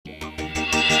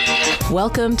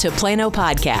Welcome to Plano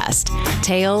Podcast,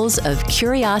 Tales of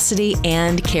Curiosity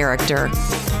and Character.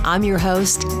 I'm your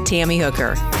host, Tammy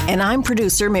Hooker. And I'm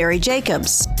producer Mary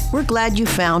Jacobs. We're glad you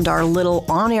found our little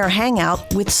on-air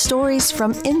hangout with stories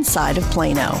from inside of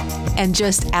Plano. And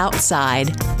just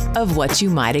outside of what you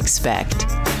might expect.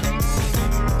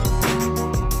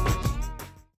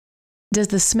 Does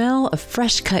the smell of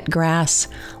fresh-cut grass,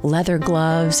 leather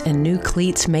gloves, and new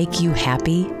cleats make you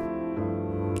happy?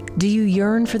 Do you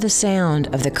yearn for the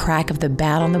sound of the crack of the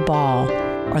bat on the ball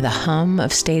or the hum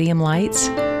of stadium lights?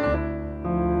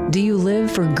 Do you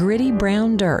live for gritty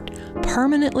brown dirt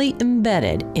permanently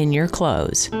embedded in your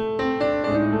clothes?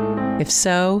 If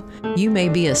so, you may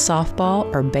be a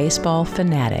softball or baseball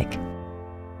fanatic.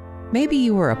 Maybe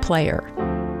you were a player.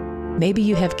 Maybe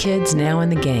you have kids now in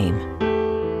the game.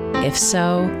 If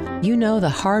so, you know the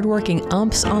hardworking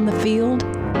umps on the field,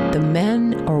 the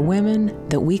men or women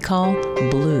that we call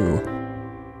blue.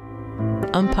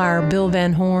 Umpire Bill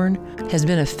Van Horn has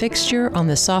been a fixture on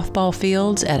the softball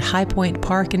fields at High Point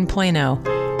Park in Plano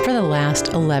for the last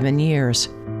 11 years,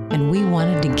 and we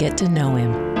wanted to get to know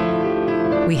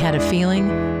him. We had a feeling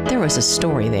there was a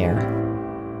story there.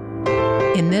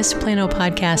 In this Plano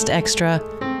Podcast Extra,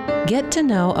 get to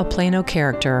know a Plano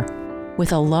character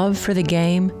with a love for the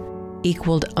game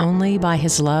equaled only by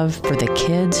his love for the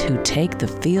kids who take the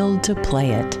field to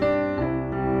play it.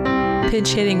 Pitch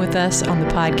hitting with us on the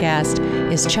podcast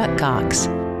is Chuck Cox,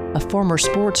 a former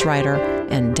sports writer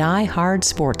and die-hard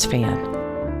sports fan.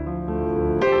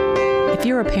 If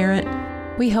you're a parent,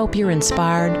 we hope you're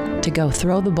inspired to go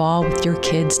throw the ball with your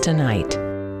kids tonight.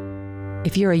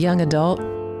 If you're a young adult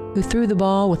who threw the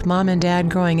ball with mom and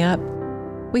dad growing up,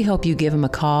 we hope you give them a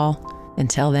call and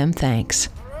tell them thanks.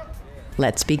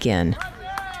 Let's begin.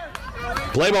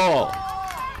 Play ball.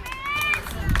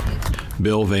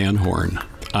 Bill Van Horn.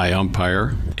 I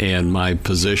umpire, and my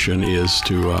position is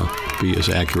to be as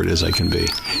accurate as I can be.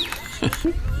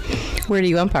 Where do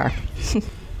you umpire?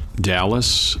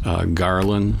 Dallas,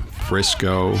 Garland,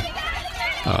 Frisco,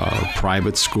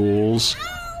 private schools,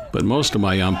 but most of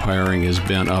my umpiring has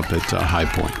been up at High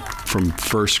Point, from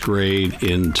first grade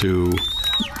into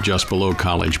just below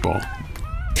college ball.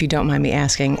 If you don't mind me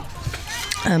asking,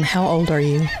 how old are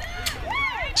you?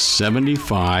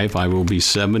 75. I will be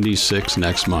 76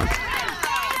 next month.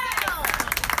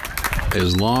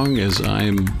 As long as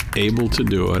I'm able to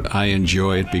do it, I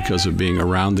enjoy it because of being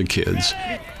around the kids.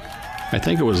 I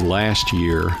think it was last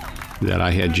year that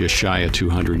I had just shy of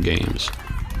 200 games.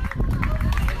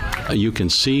 You can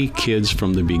see kids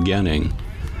from the beginning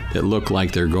that look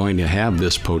like they're going to have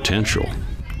this potential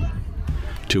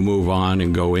to move on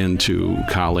and go into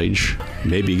college,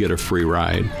 maybe get a free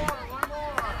ride.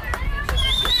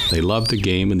 They love the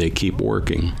game and they keep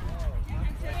working.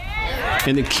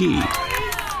 And the key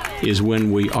is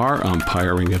when we are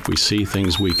umpiring, if we see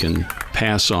things we can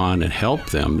pass on and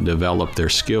help them develop their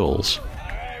skills.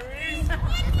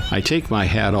 I take my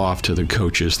hat off to the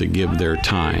coaches that give their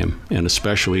time, and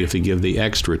especially if they give the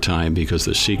extra time, because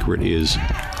the secret is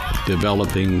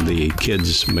developing the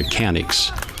kids'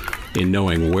 mechanics in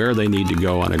knowing where they need to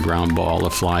go on a ground ball, a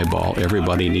fly ball.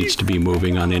 Everybody needs to be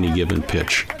moving on any given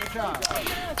pitch.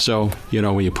 So,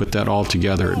 when you put that all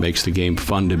together, it makes the game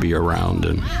fun to be around,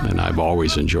 and I've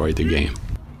always enjoyed the game.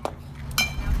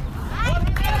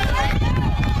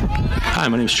 Hi,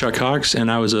 my name is Chuck Cox,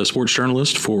 and I was a sports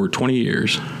journalist for 20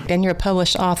 years. And you're a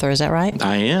published author, is that right?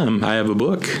 I am. I have a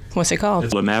book. What's it called?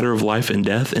 It's A Matter of Life and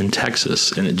Death in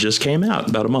Texas, and it just came out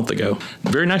about a month ago.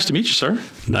 Very nice to meet you, sir.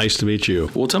 Nice to meet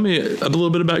you. Well, tell me a little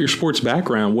bit about your sports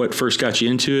background. What first got you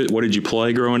into it? What did you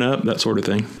play growing up? That sort of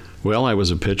thing. Well, I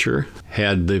was a pitcher,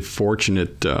 had the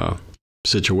fortunate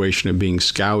situation of being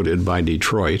scouted by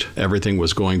Detroit. Everything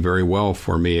was going very well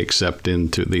for me, except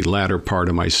into the latter part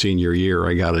of my senior year,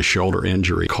 I got a shoulder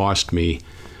injury. Cost me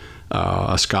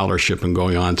a scholarship and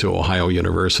going on to Ohio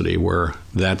University,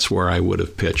 that's where I would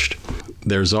have pitched.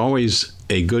 There's always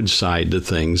a good side to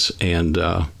things, and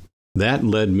that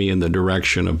led me in the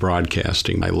direction of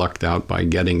broadcasting. I lucked out by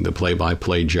getting the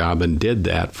play-by-play job and did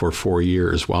that for 4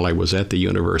 years while I was at the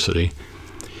university.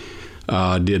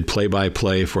 Did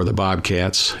play-by-play for the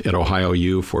Bobcats at Ohio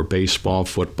U for baseball,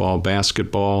 football,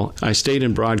 basketball. I stayed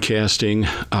in broadcasting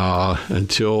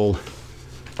until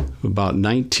about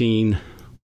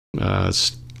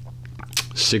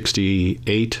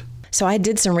 1968. So I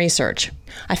did some research.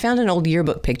 I found an old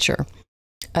yearbook picture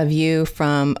of you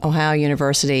from Ohio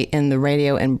University in the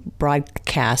radio and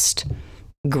broadcast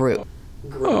group.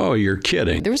 Oh, you're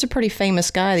kidding. There was a pretty famous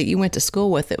guy that you went to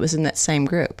school with that was in that same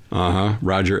group.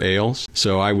 Roger Ailes.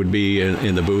 So I would be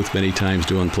in the booth many times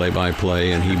doing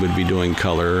play-by-play, and he would be doing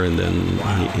color, and then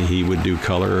he would do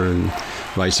color, and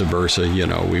vice versa.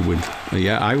 We would,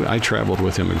 I traveled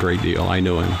with him a great deal. I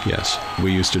knew him, yes.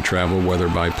 We used to travel, whether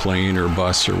by plane or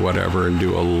bus or whatever, and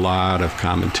do a lot of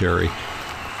commentary.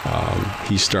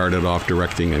 He started off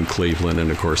directing in Cleveland, and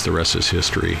of course the rest is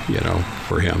history,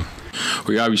 for him.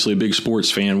 Well, you're obviously a big sports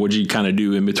fan. What did you kind of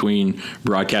do in between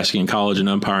broadcasting in college and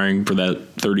umpiring for that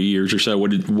 30 years or so?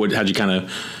 How'd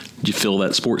you fill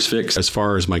that sports fix? As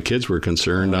far as my kids were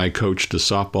concerned, I coached a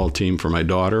softball team for my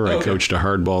daughter. I coached a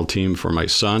hardball team for my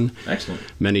son. Excellent.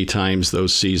 Many times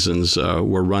those seasons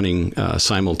were running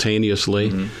simultaneously.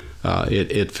 Mm-hmm.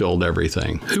 It filled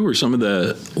everything. Who were some of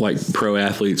the pro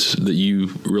athletes that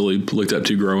you really looked up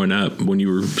to growing up when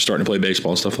you were starting to play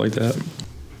baseball, stuff like that?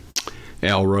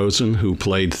 Al Rosen, who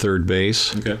played third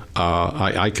base. Okay.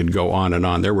 I could go on and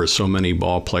on. There were so many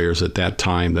ball players at that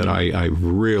time that I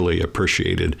really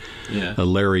appreciated. Yeah.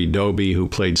 Larry Doby, who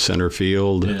played center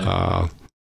field. Yeah.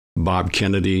 Bob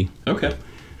Kennedy. Okay.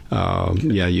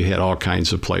 Yeah, you had all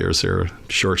kinds of players there.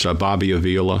 Shortstop, Bobby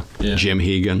Avila, Jim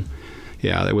Hegan.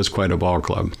 Yeah, that was quite a ball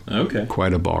club. Okay.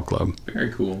 Quite a ball club.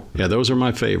 Very cool. Yeah, those are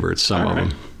my favorites, some of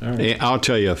them. All right. I'll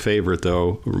tell you a favorite,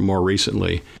 though, more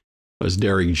recently, was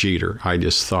Derek Jeter. I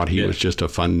just thought he was just a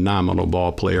phenomenal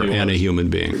ball player and a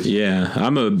human being. Yeah,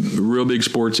 I'm a real big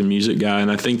sports and music guy,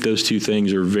 and I think those two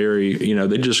things are very,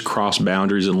 they just cross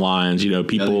boundaries and lines.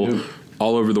 People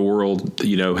all over the world,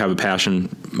 have a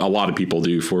passion. A lot of people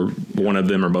do for one of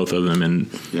them or both of them, and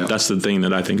that's the thing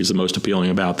that I think is the most appealing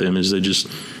about them is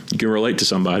you can relate to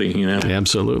somebody.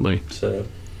 Absolutely. So,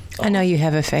 I know you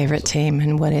have a favorite team,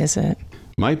 and what is it?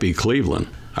 Might be Cleveland.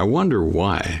 I wonder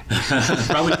why.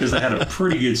 Probably because they had a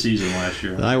pretty good season last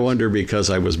year. I wonder because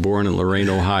I was born in Lorain,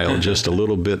 Ohio, just a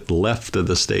little bit left of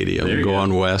the stadium,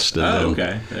 going west. And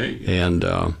okay. There you go.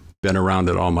 And been around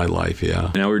it all my life,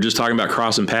 yeah. Now, we were just talking about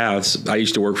crossing paths. I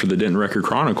used to work for the Denton Record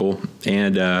Chronicle,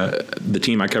 and the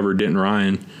team I covered, Denton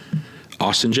Ryan,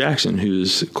 Austin Jackson,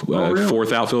 who's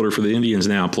fourth outfielder for the Indians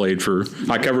now,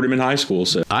 I covered him in high school.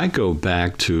 So I go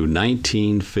back to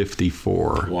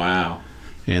 1954. Wow.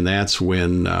 And that's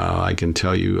when, I can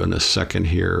tell you in a second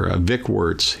here, Vic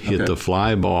Wirtz hit the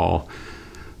fly ball.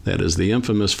 That is the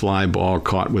infamous fly ball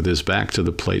caught with his back to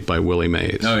the plate by Willie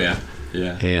Mays. Oh, yeah.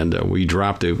 Yeah. And we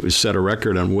set a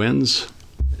record on wins.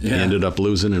 Yeah. Ended up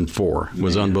losing in 4. It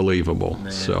was unbelievable.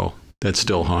 Man. So that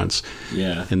still haunts.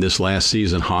 Yeah. And this last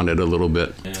season haunted a little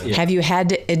bit. Yeah. Have you had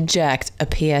to eject a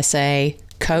PSA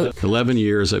coach? 11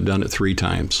 years, I've done it 3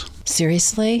 times.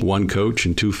 Seriously? 1 coach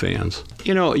and 2 fans.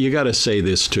 You got to say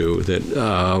this too,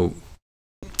 that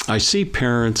I see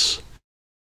parents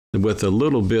with a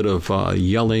little bit of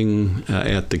yelling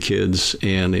at the kids,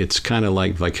 and it's kind of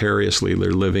like vicariously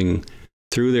they're living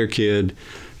through their kid.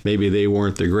 Maybe they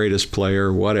weren't the greatest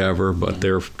player, whatever, but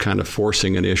they're kind of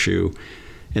forcing an issue.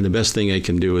 And the best thing they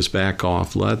can do is back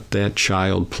off, let that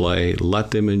child play,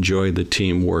 let them enjoy the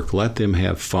teamwork, let them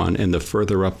have fun. And the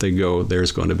further up they go,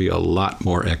 there's going to be a lot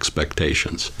more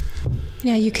expectations.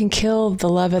 Yeah, you can kill the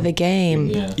love of the game.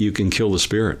 Yeah. You can kill the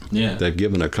spirit. Yeah. They've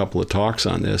given a couple of talks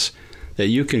on this, that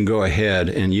you can go ahead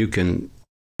and you can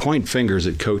point fingers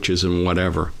at coaches and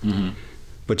whatever. Mm-hmm.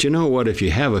 But you know what? If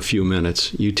you have a few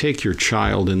minutes, you take your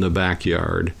child in the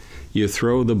backyard, you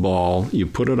throw the ball, you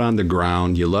put it on the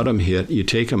ground, you let them hit, you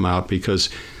take them out, because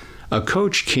a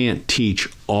coach can't teach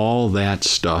all that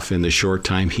stuff in the short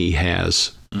time he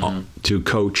has to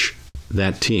coach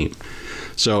that team.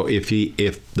 So if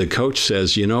the coach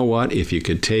says, you know what, if you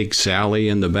could take Sally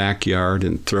in the backyard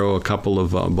and throw a couple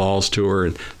of balls to her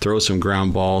and throw some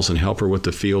ground balls and help her with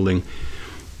the fielding,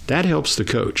 that helps the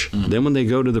coach. Then when they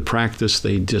go to the practice,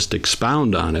 they just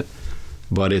expound on it.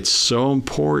 But it's so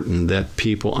important that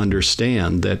people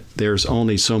understand that there's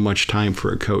only so much time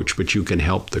for a coach, but you can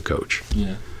help the coach.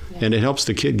 Yeah. And it helps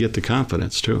the kid get the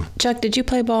confidence, too. Chuck, did you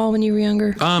play ball when you were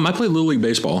younger? I played Little League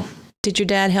Baseball. Did your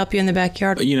dad help you in the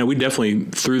backyard? We definitely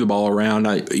threw the ball around.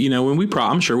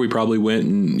 I'm sure we probably went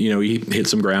and, he hit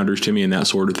some grounders to me and that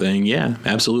sort of thing. Yeah,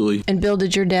 absolutely. And Bill,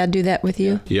 did your dad do that with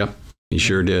you? Yep, he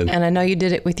sure did. And I know you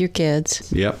did it with your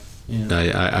kids. Yep,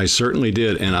 yeah. I certainly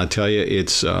did. And I'll tell you,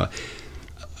 it's...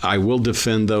 I will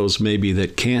defend those maybe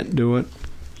that can't do it,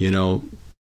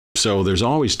 So there's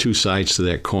always 2 sides to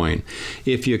that coin.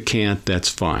 If you can't, that's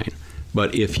fine.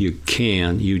 But if you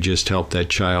can, you just help that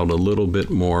child a little bit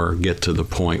more get to the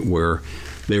point where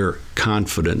they're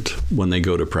confident when they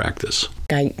go to practice.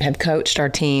 I have coached our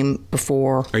team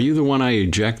before. Are you the one I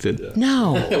ejected?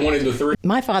 No. One of the 3.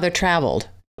 My father traveled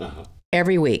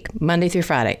every week, Monday through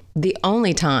Friday. The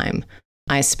only time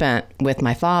I spent with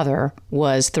my father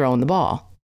was throwing the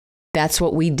ball. That's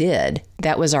what we did.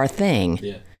 That was our thing.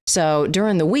 Yeah. So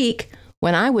during the week,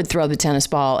 when I would throw the tennis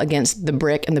ball against the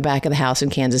brick in the back of the house in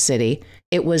Kansas City,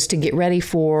 it was to get ready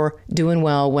for doing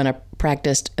well when I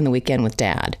practiced in the weekend with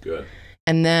Dad. Good.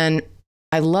 And then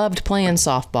I loved playing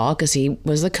softball because he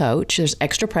was the coach. There's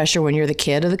extra pressure when you're the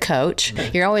kid of the coach.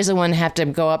 You're always the one to have to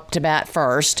go up to bat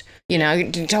first. You know,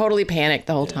 you totally panic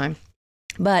the whole time.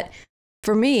 But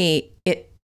for me,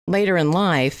 later in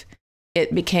life,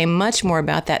 it became much more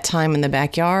about that time in the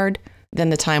backyard than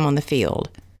the time on the field,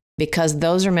 because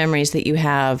those are memories that you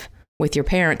have with your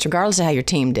parents, regardless of how your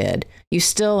team did. You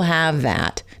still have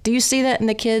that. Do you see that in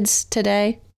the kids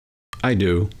today? I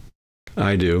do.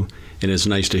 And it's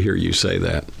nice to hear you say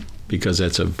that, because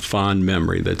that's a fond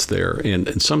memory that's there.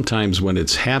 And sometimes when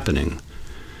it's happening,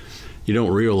 you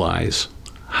don't realize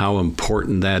how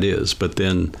important that is. But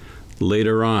then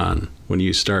later on, when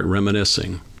you start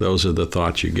reminiscing, those are the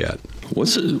thoughts you get.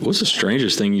 What's the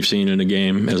strangest thing you've seen in a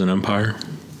game as an umpire?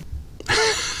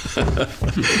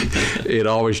 It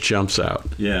always jumps out.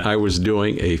 Yeah. I was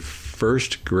doing a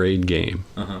first grade game.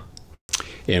 Uh-huh.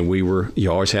 And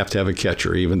you always have to have a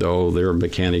catcher, even though their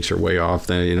mechanics are way off.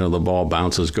 Then, the ball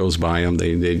bounces, goes by them.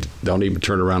 They don't even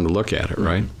turn around to look at it,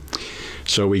 right?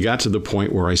 So we got to the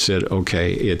point where I said,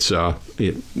 okay,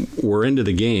 we're into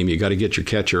the game. You got to get your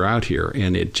catcher out here.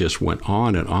 And it just went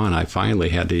on and on. I finally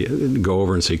had to go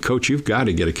over and say, Coach, you've got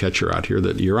to get a catcher out here.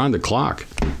 That you're on the clock.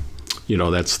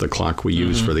 That's the clock we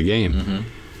use for the game. Mm-hmm.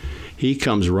 He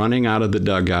comes running out of the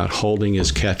dugout holding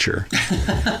his catcher.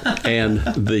 And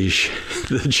the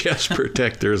chest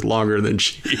protector is longer than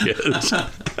she is.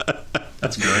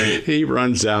 That's great. He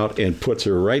runs out and puts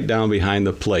her right down behind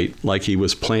the plate like he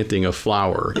was planting a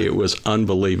flower. It was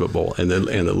unbelievable. And the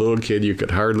little kid, you could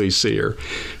hardly see her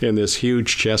in this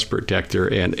huge chest protector.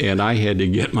 And I had to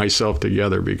get myself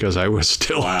together because I was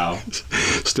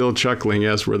still chuckling,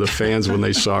 as were the fans when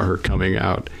they saw her coming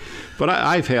out. But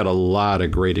I've had a lot of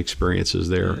great experiences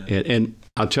there. Yeah. And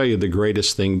I'll tell you, the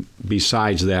greatest thing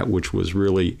besides that, which was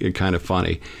really kind of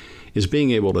funny, is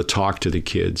being able to talk to the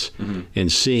kids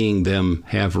and seeing them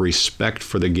have respect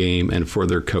for the game and for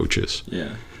their coaches.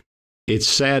 Yeah. It's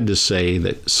sad to say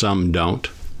that some don't.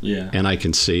 Yeah. And I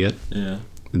can see it. Yeah.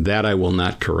 That I will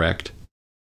not correct.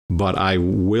 But I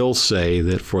will say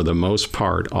that for the most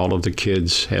part, all of the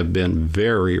kids have been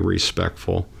very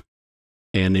respectful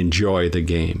and enjoy the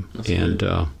game.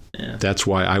 That's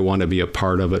why I want to be a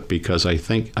part of it, because I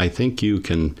think you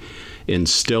can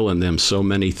instill in them so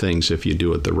many things if you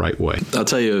do it the right way. I'll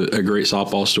tell you a great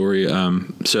softball story.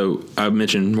 So I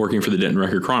mentioned working for the Denton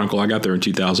Record Chronicle. I got there in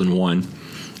 2001,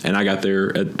 and I got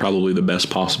there at probably the best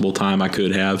possible time I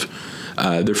could have.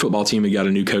 Their football team had got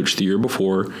a new coach the year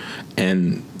before,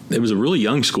 and it was a really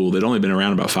young school. They'd only been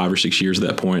around about 5 or 6 years at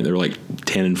that point. They were like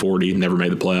 10-40, never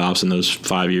made the playoffs in those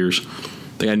 5 years.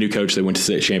 They got a new coach. They went to the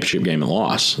state championship game and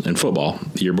lost in football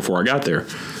the year before I got there.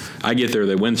 I get there.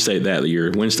 They win state that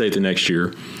year, win state the next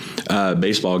year.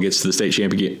 Baseball gets to the state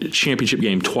championship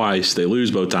game twice. They lose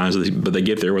both times, but they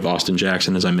get there with Austin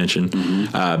Jackson, as I mentioned.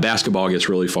 Mm-hmm. Basketball gets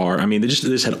really far. I mean, they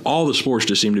just had all the sports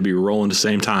just seem to be rolling at the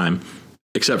same time,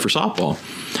 except for softball.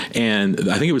 And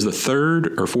I think it was the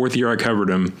third or fourth year I covered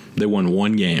them. They won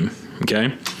one game.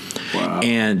 Okay. Wow.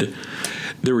 And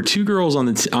there were two girls on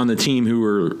the team who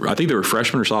were, I think they were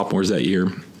freshmen or sophomores that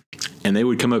year, and they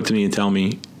would come up to me and tell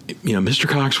me, Mr.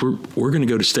 Cox, we're going to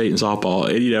go to state in softball.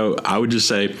 And, I would just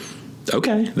say,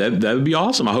 okay, that would be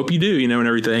awesome. I hope you do, and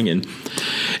everything.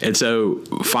 And so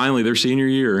finally their senior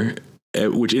year,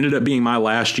 which ended up being my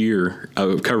last year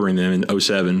of covering them in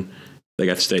 2007, they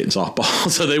got to state in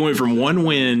softball. So they went from one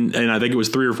win, and I think it was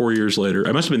 3 or 4 years later.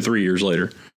 It must have been 3 years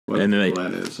later. And then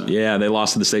they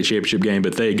lost to the state championship game,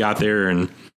 but they got there and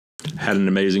had an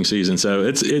amazing season. So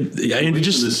and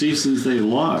just the seasons they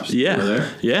lost. Yeah.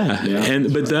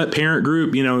 But that parent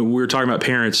group, we were talking about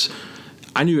parents.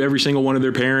 I knew every single one of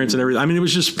their parents and everything. I mean, it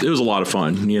was a lot of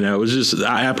fun. It was just,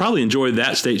 I probably enjoyed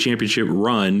that state championship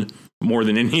run more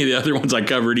than any of the other ones I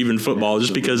covered, even football,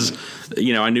 just because,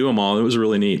 I knew them all. It was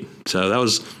really neat. So that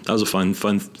was a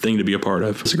fun thing to be a part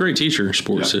of. It's a great teacher,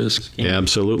 sports is. Yeah,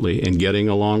 absolutely. And getting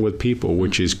along with people,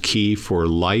 which is key for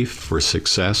life, for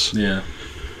success. Yeah.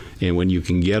 And when you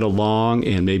can get along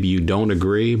and maybe you don't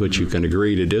agree, but you can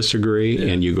agree to disagree,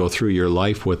 and you go through your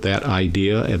life with that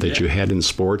idea that you had in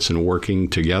sports and working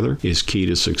together is key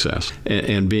to success.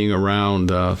 And being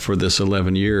around for this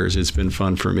 11 years, it's been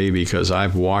fun for me because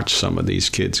I've watched some of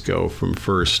these kids go from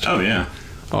first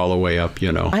all the way up,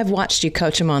 I've watched you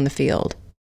coach them on the field.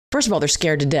 First of all, they're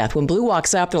scared to death. When Blue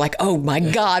walks up, they're like, oh my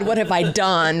God, what have I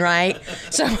done, right?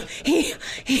 So he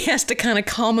has to kind of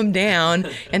calm them down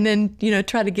and then,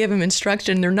 try to give them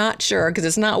instruction. They're not sure because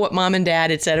it's not what mom and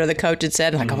dad had said or the coach had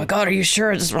said. Like, oh my God, are you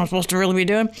sure this is what I'm supposed to really be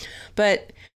doing?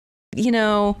 But,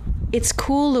 it's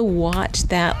cool to watch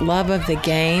that love of the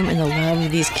game and the love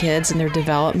of these kids and their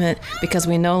development because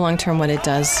we know long-term what it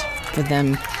does for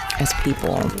them as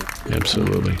people.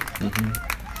 Absolutely.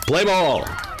 Play ball!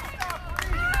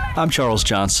 I'm Charles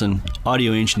Johnson,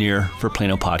 audio engineer for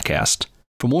Plano Podcast.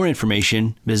 For more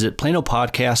information, visit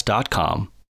planopodcast.com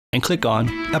and click on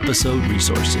Episode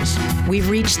Resources. We've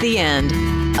reached the end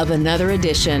of another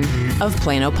edition of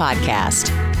Plano Podcast,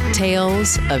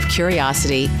 Tales of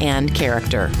Curiosity and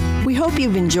Character. We hope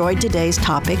you've enjoyed today's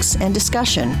topics and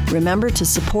discussion. Remember to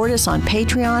support us on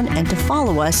Patreon and to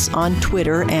follow us on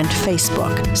Twitter and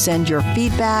Facebook. Send your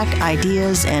feedback,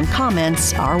 ideas, and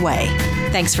comments our way.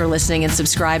 Thanks for listening and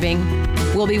subscribing.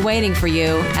 We'll be waiting for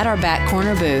you at our back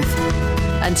corner booth.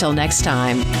 Until next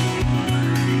time.